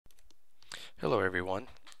Hello everyone.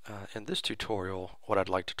 In this tutorial, what I'd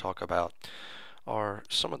like to talk about are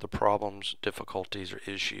some of the problems, difficulties, or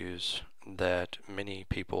issues that many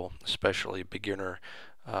people, especially beginner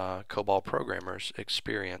COBOL programmers,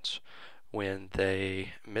 experience when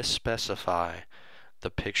they misspecify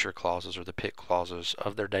the picture clauses or the PIC clauses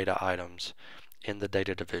of their data items in the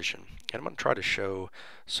data division. And I'm going to try to show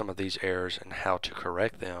some of these errors and how to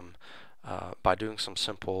correct them by doing some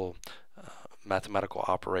simple mathematical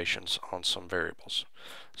operations on some variables.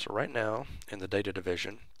 So right now in the data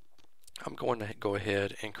division, I'm going to go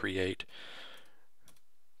ahead and create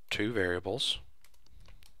two variables.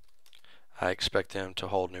 I expect them to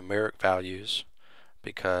hold numeric values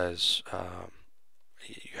because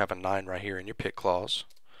you have a 9 right here in your PIC clause.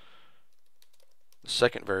 The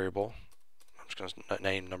second variable, I'm just going to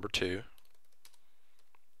name number 2.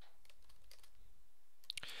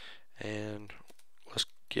 And let's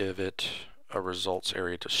give it a results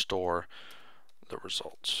area to store the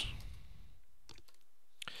results.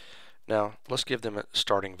 Now let's give them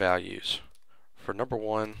starting values. For number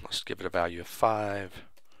 1, let's give it a value of 5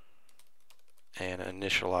 and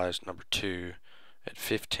initialize number 2 at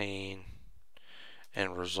 15,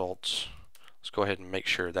 and results, let's go ahead and make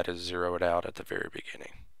sure that is zeroed out at the very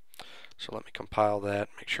beginning. So let me compile that,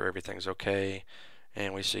 make sure everything's okay,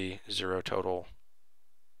 and we see 0 total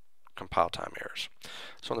compile time errors.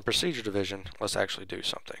 So in the procedure division, let's actually do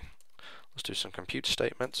something. Let's do some compute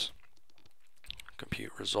statements.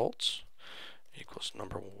 Compute results equals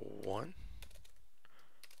number 1.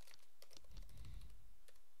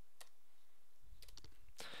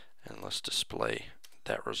 And let's display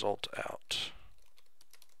that result out.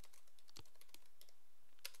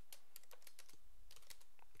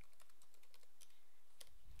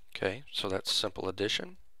 Okay, so that's simple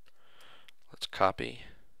addition. Let's copy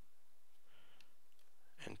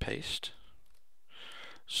and paste.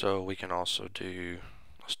 So we can also do,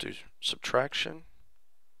 let's do subtraction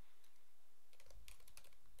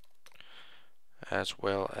as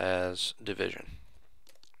well as division.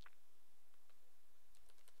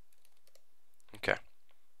 Okay.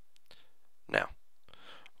 Now,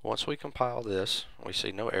 once we compile this, we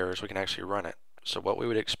see no errors, we can actually run it. So what we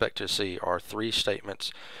would expect to see are 3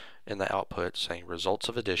 statements in the output saying results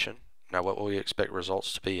of addition. Now what will we expect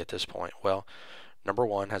results to be at this point? Well, number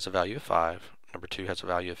 1 has a value of 5, number 2 has a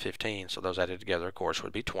value of 15, so those added together, of course,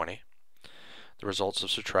 would be 20. The results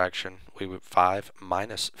of subtraction, 5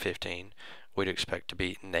 minus 15, we'd expect to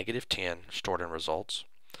be negative 10 stored in results.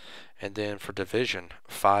 And then for division,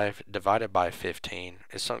 5 divided by 15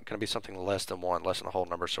 is going to be something less than 1, less than a whole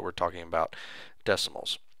number, so we're talking about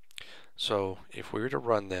decimals. So if we were to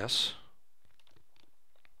run this,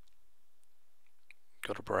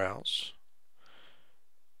 go to Browse,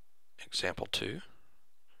 Example 2,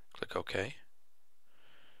 click OK.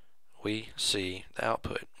 We see the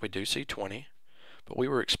output. We do see 20, but we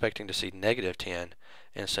were expecting to see negative 10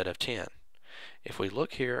 instead of 10. If we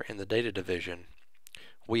look here in the data division,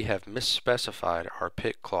 we have misspecified our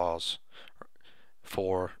PIC clause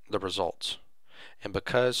for the results. And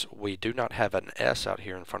because we do not have an S out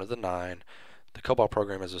here in front of the 9, the COBOL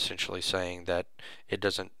program is essentially saying that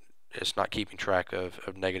it's not keeping track of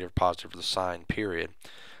negative, positive, the sign, period.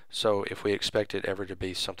 So if we expect it ever to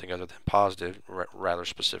be something other than positive, rather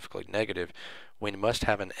specifically negative, we must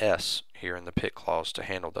have an S here in the PIC clause to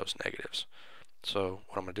handle those negatives. So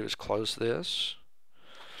what I'm going to do is close this,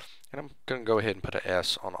 and I'm going to go ahead and put an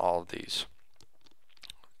S on all of these.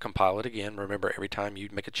 Compile it again. Remember, every time you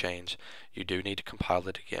make a change, you do need to compile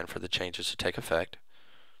it again for the changes to take effect.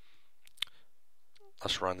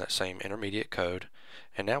 Let's run that same intermediate code,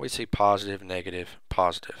 and now we see positive, negative,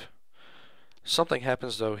 positive. Something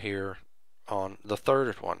happens though here on the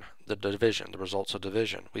third one, the division, the results of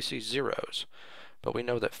division. We see zeros, but we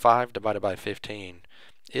know that 5 divided by 15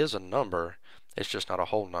 is a number, it's just not a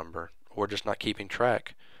whole number. We're just not keeping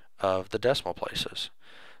track of the decimal places.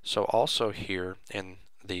 So also here in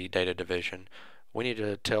the data division, we need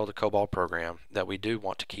to tell the COBOL program that we do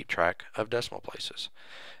want to keep track of decimal places.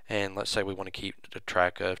 And let's say we want to keep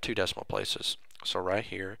track of 2 decimal places. So right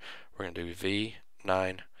here, we're going to do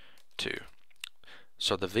V92.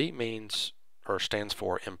 So the V means, or stands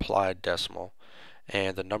for implied decimal,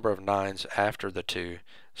 and the number of 9s after the 2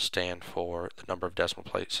 stand for the number of decimal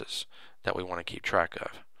places that we want to keep track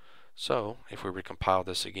of. So if we recompile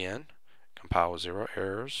this again, compile with 0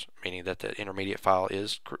 errors, meaning that the intermediate file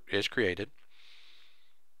is created.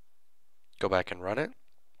 Go back and run it.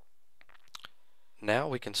 Now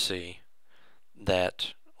we can see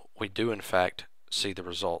that we do in fact see the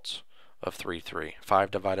results of 3,3.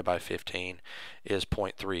 5 divided by 15 is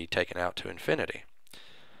 0.3 taken out to infinity.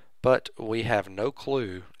 But we have no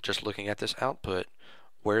clue, just looking at this output,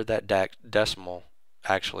 where that decimal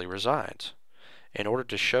actually resides. In order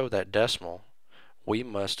to show that decimal, we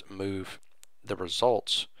must move the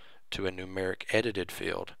results to a numeric edited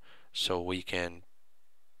field so we can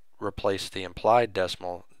replace the implied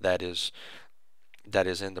decimal that is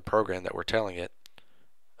in the program that we're telling it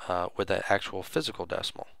with the actual physical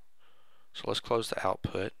decimal. So let's close the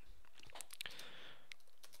output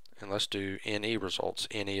and let's do NE results.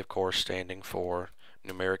 NE, of course, standing for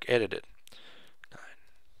numeric edited.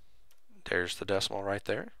 There's the decimal right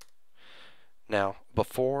there. Now,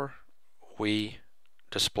 before we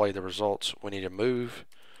display the results, we need to move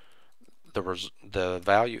the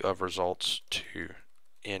value of results to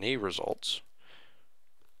NE results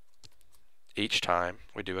each time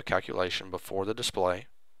we do a calculation before the display.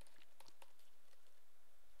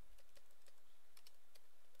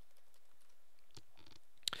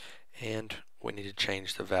 And we need to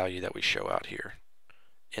change the value that we show out here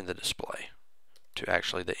in the display to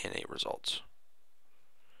actually the NE results.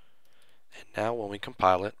 And now when we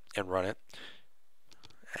compile it and run it,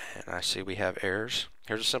 and I see we have errors.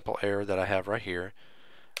 Here's a simple error that I have right here.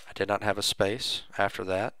 I did not have a space after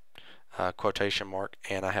that, quotation mark,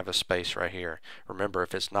 and I have a space right here. Remember,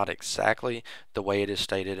 if it's not exactly the way it is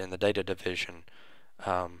stated in the data division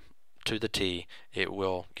to the T, it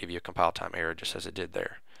will give you a compile time error just as it did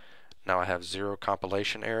there. Now I have 0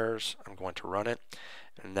 compilation errors. I'm going to run it.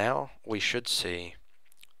 And now we should see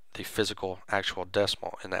the physical actual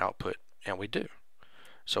decimal in the output, and we do.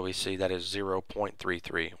 So we see that is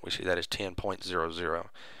 0.33. We see that is 10.00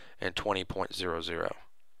 and 20.00.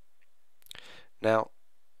 Now,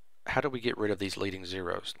 how do we get rid of these leading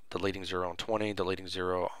zeros? The leading 0 on 20, the leading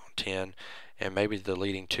 0 on 10, and maybe the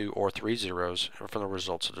leading 2 or 3 zeros from the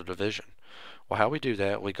results of the division. Well, how we do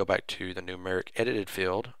that, we go back to the numeric edited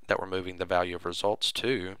field that we're moving the value of results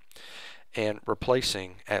to and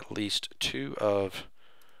replacing at least 2 of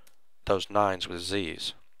those 9s with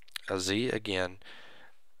z's. A z, again,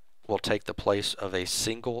 will take the place of a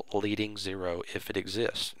single leading 0 if it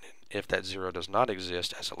exists. If that 0 does not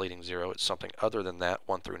exist as a leading 0, it's something other than that,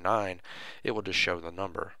 1 through 9, it will just show the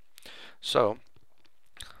number. So,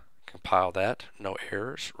 compile that, no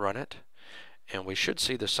errors, run it, and we should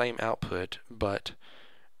see the same output, but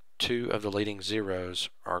 2 of the leading zeros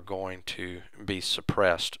are going to be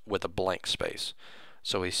suppressed with a blank space.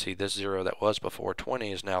 So we see this 0 that was before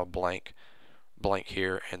 20 is now blank, blank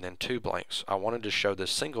here, and then 2 blanks. I wanted to show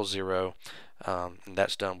this single 0, and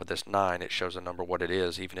that's done with this 9. It shows the number what it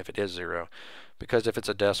is, even if it is 0. Because if it's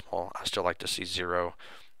a decimal, I still like to see 0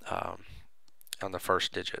 on the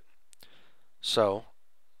first digit. So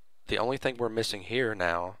the only thing we're missing here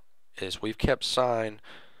now is we've kept sign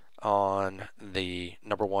on the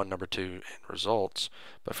number 1, number 2, and results,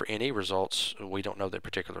 but for NE results, we don't know the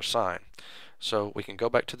particular sign. So we can go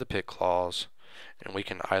back to the PIC clause, and we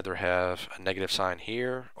can either have a negative sign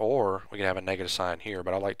here, or we can have a negative sign here,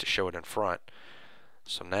 but I like to show it in front.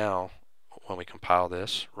 So now, when we compile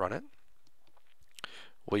this, run it,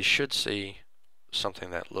 we should see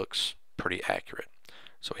something that looks pretty accurate.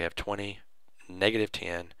 So we have 20, negative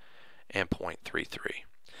 10, and 0.33.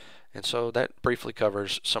 And so that briefly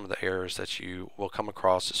covers some of the errors that you will come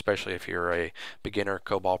across, especially if you're a beginner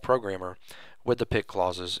COBOL programmer, with the PIC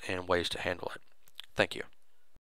clauses and ways to handle it. Thank you.